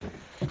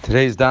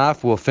Today's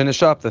daf will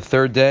finish up the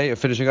third day of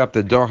finishing up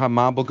the Dor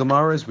HaMabul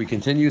Gemara as we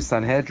continue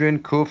Sanhedrin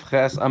Kuf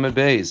Ches Amud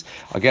Beis.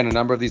 Again, a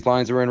number of these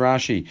lines are in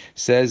Rashi.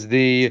 Says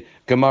the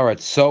Gemara,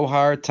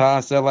 Tzohar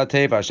Ta'aseh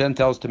Lateva. Hashem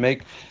tells to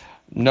make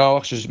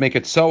Noach should make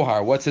it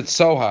sohar. What's it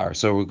sohar?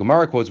 So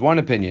Gemara quotes one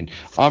opinion.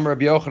 Amar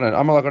Rabbi Yochanan,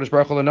 Amar LaKadosh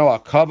Baruch Hu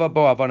LeNoach, Kava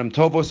bo avanim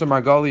tovos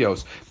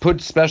margalios.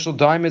 Put special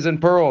diamonds and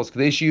pearls.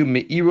 Kadeshiu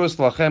meirus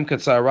lachem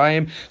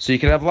katzarayim. So you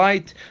can have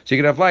light. The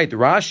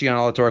Rashi on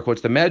Al Torah quotes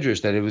the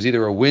Medrash that it was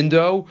either a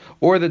window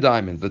or the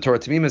diamond. The Torah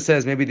Tamima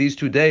says maybe these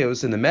 2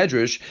 deos in the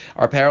Medrash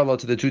are parallel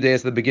to the 2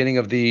 deos at the beginning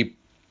of the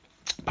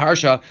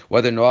Parsha,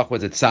 whether Noach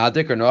was a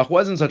tzaddik or Noach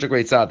wasn't such a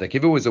great tzaddik.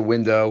 If it was a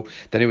window,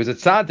 then he was a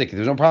tzaddik.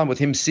 There's no problem with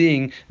him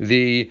seeing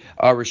the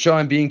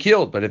Rishon being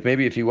killed. But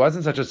if he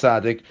wasn't such a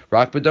tzaddik,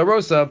 Rak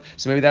b'darosav,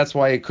 so maybe that's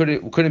why it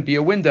couldn't be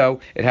a window.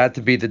 It had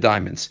to be the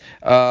diamonds.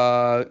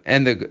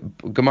 And the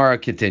Gemara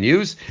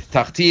continues: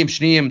 Tachtim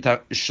shniyim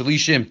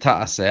shlishim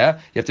ta'aseh.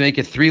 You have to make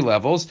it 3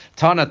 levels.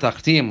 Tana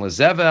tachtim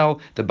lezevel.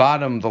 The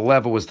bottom, the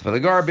level was for the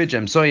garbage.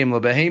 Emsoyim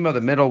lebehema.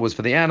 The middle was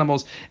for the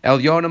animals.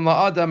 Elyonim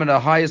la'adam. And the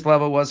highest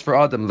level was for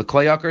Adam. The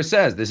Klayakar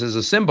says this is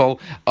a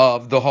symbol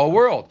of the whole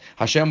world.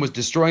 Hashem was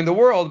destroying the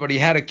world, but he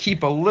had to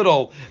keep a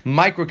little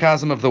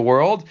microcosm of the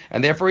world,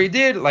 and therefore he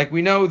did. Like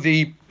we know,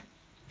 the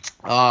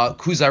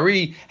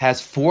Kuzari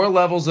has 4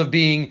 levels of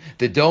being: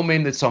 the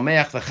domain, the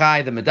someach, the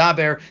chai, the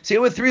medaber. So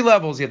you have 3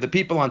 levels. You have the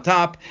people on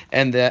top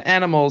and the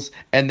animals,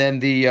 and then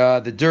the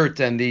dirt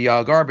and the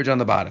garbage on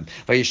the bottom.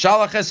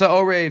 Vayishalach es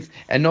ha'orev,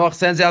 and Noach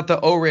sends out the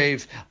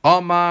orev.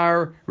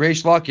 Amar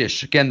Reish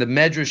Lakish. Again, the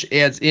Medrash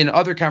adds in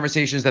other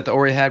conversations that the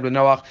orev had with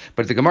Noach,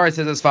 but the Gemara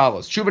says as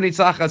follows: Shuba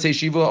nitzachas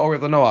heishivu orev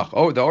leNoach.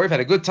 Oh, the orev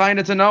had a good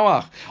taina to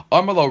Noach.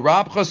 Amar lo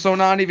rabcha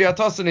sonani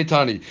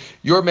v'atasanitani.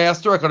 Your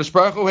master, HaKadosh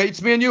Baruch Hu,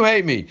 hates me and you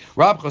hate me.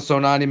 Why are there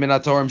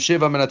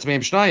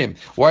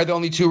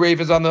only 2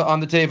 ravens on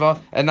the teva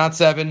and not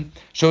 7?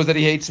 Shows that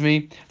he hates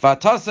me. Why are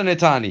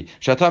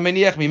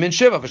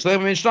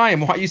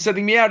you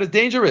sending me out? It's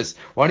dangerous.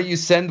 Why don't you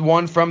send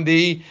one from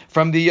the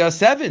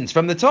 7s,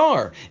 from the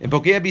tar?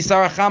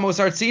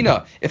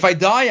 If I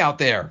die out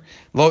there,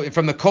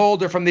 from the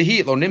cold or from the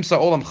heat, there'll be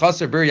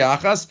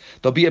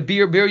a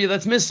birya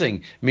that's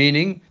missing.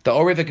 Meaning, the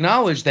Orev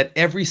acknowledged that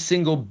every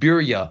single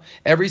birya,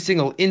 every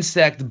single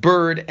insect,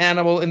 bird,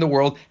 animal in the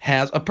world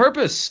has a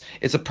purpose.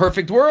 It's a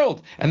perfect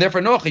world, and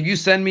therefore, Noach, if you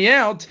send me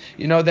out,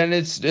 then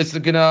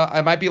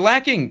I might be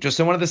lacking just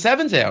in one of the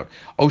 7s out.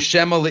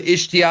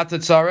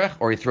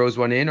 Or he throws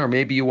one in, or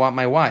maybe you want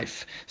my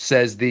wife,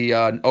 says the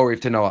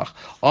Orev to Noach.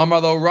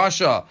 Amar lo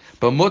Rasha,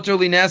 b'muter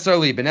li nesar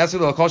li,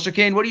 b'nesar li l'kol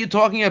shekain. What are you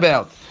talking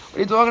about? What are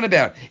you talking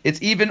about?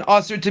 It's even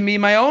usher to me,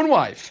 my own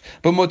wife,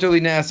 but muter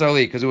li nesar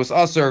li, because it was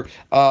usher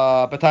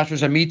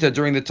b'tashmish hamita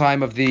during the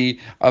time of the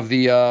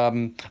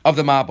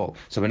mabul.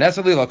 So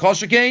b'nesar li l'kol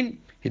shekain.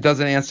 He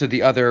doesn't answer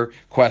the other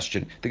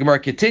question. The Gemara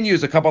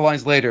continues a couple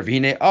lines later.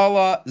 V'hinei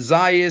Allah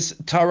zayis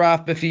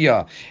taraf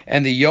b'fiyah.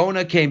 And the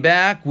Yonah came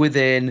back with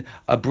a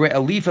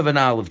leaf of an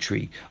olive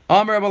tree.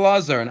 Amr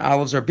Abelazar, and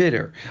olives are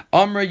bitter.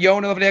 Amr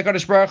Yonah l'vnei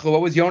HaKadosh Baruch Hu.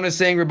 What was Yonah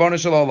saying? Ribono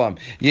shel olam.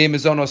 Yeh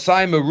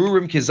mezonosai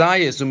merurim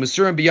kizayis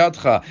u'mesurim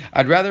biyadcha.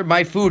 I'd rather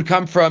my food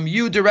come from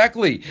you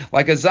directly,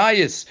 like a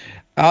zayis.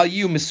 Al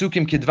you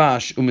mesukim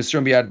kidvash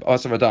u'misrum biyad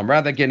basar v'adam.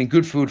 Rather getting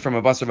good food from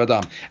a basar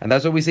v'adam, and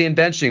that's what we say in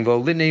benching.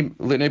 V'lo litnei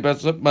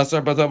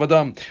basar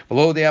v'adam.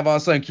 V'lo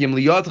de'avasayim ki im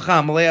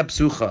liyotcha malei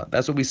psucha.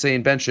 That's what we say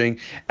in benching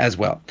as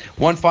well.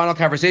 One final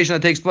conversation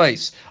that takes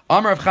place.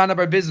 Amar of Chana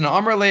bar Bizna.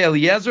 Amar le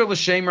Eliezer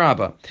l'shem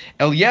Rabba.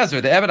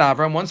 Eliezer, the Eved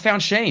Avram, once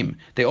found shame.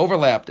 They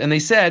overlapped, and they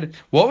said,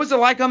 "What was it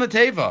like on the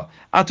teva?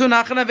 Atu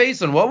nachan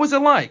aveson. What was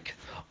it like?"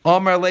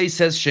 Amar Le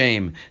says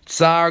shame.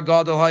 Tsar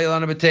gadol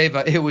hayalana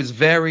b'teva. It was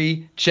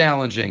very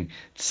challenging.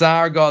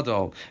 Tsar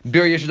gadol.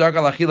 Bir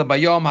yeshadarka lachila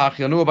bayom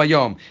hachilnu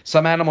bayom.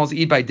 Some animals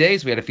eat by day,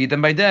 so we had to feed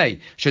them by day.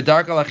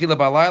 Shadarka lachila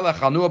balayla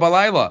chalnu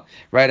balayla.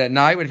 Right at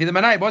night, we had to feed them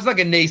at night. It wasn't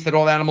like a nace that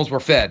all the animals were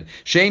fed.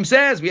 Shame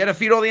says we had to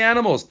feed all the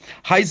animals.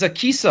 Hay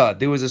zakisa.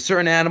 There was a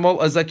certain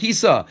animal, a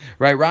zakisa.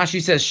 Right?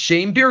 Rashi says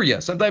shame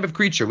birya, some type of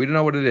creature. We don't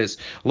know what it is.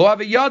 Lo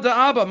aviyada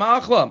abba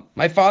ma'achla.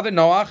 My father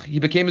Noach, he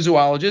became a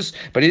zoologist,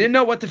 but he didn't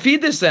know what to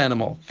feed this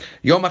animal.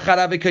 One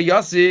time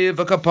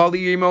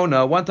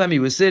he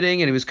was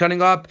sitting and he was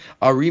cutting up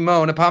a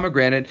rimon, a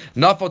pomegranate.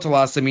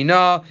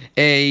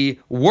 A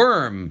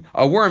worm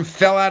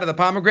fell out of the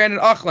pomegranate.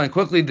 Achla, and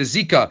quickly the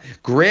Zika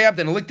grabbed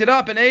and licked it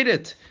up and ate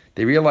it.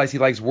 They realized he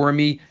likes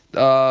wormy,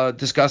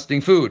 disgusting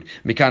food.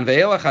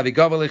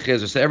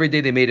 So every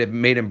day they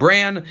made him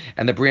bran,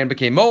 and the bran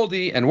became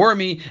moldy and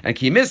wormy. And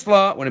ki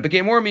misla, when it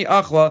became wormy,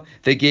 achla,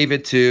 they gave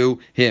it to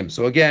him.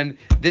 So again,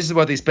 this is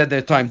what they spent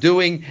their time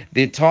doing.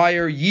 The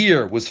entire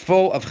year was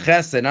full of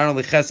chesed, not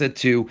only chesed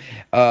to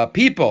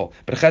people,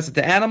 but chesed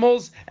to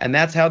animals, and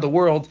that's how the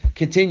world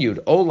continued.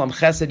 Olam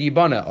chesed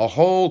yibana, a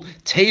whole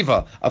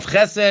teva of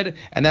chesed,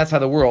 and that's how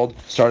the world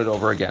started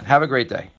over again. Have a great day.